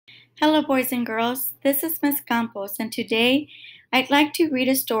Hello, boys and girls. This is Miss Campos, and today I'd like to read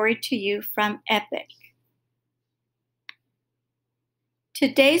a story to you from Epic.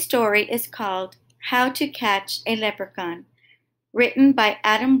 Today's story is called How to Catch a Leprechaun, written by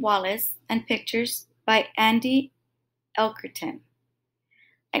Adam Wallace and pictures by Andy Elkerton.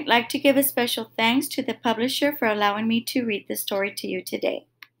 I'd like to give a special thanks to the publisher for allowing me to read the story to you today.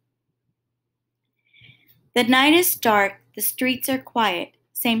 The night is dark, the streets are quiet.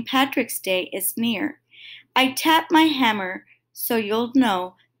 St. Patrick's Day is near. I tap my hammer so you'll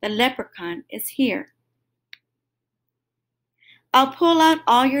know the leprechaun is here. I'll pull out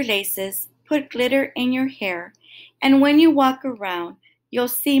all your laces, put glitter in your hair, and when you walk around, you'll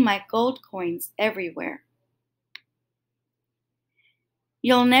see my gold coins everywhere.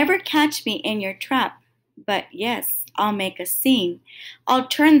 You'll never catch me in your trap, but yes, I'll make a scene. I'll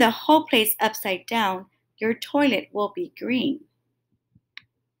turn the whole place upside down. Your toilet will be green.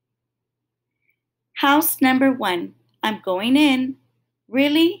 House number 1. I'm going in.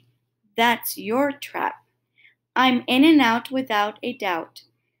 Really? That's your trap. I'm in and out without a doubt.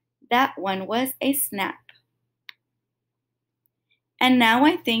 That one was a snap. And now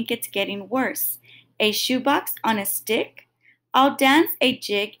I think it's getting worse. A shoebox on a stick? I'll dance a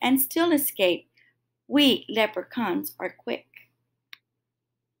jig and still escape. We leprechauns are quick.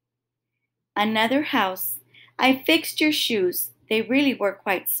 Another house. I fixed your shoes. They really were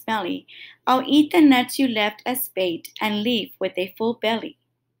quite smelly. I'll eat the nuts you left as bait and leave with a full belly.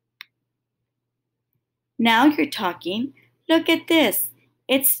 Now you're talking. Look at this.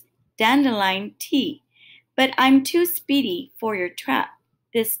 It's dandelion tea. But I'm too speedy for your trap.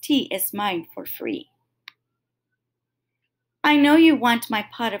 This tea is mine for free. I know you want my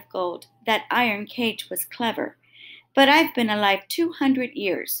pot of gold. That iron cage was clever. But I've been alive 200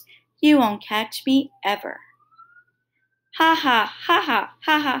 years. You won't catch me ever. Ha ha, ha ha,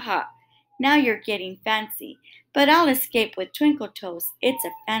 ha ha ha. Now you're getting fancy, but I'll escape with twinkle toes. It's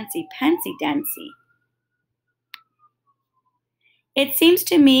a fancy pantsy dancy. It seems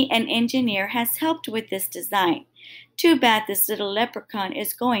to me an engineer has helped with this design. Too bad this little leprechaun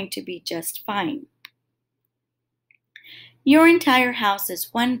is going to be just fine. Your entire house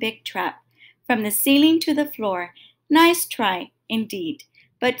is one big trap, from the ceiling to the floor. Nice try, indeed,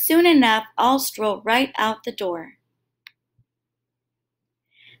 but soon enough I'll stroll right out the door.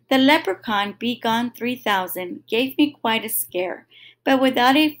 The leprechaun, be gone 3,000, gave me quite a scare, but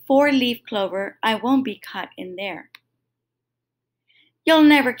without a 4-leaf clover, I won't be caught in there. You'll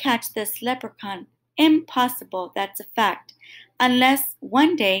never catch this leprechaun. Impossible, that's a fact, unless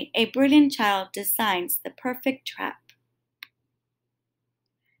one day a brilliant child designs the perfect trap.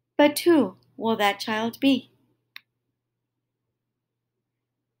 But who will that child be?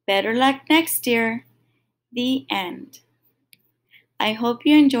 Better luck next year. The end. I hope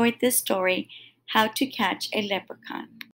you enjoyed this story, How to Catch a Leprechaun.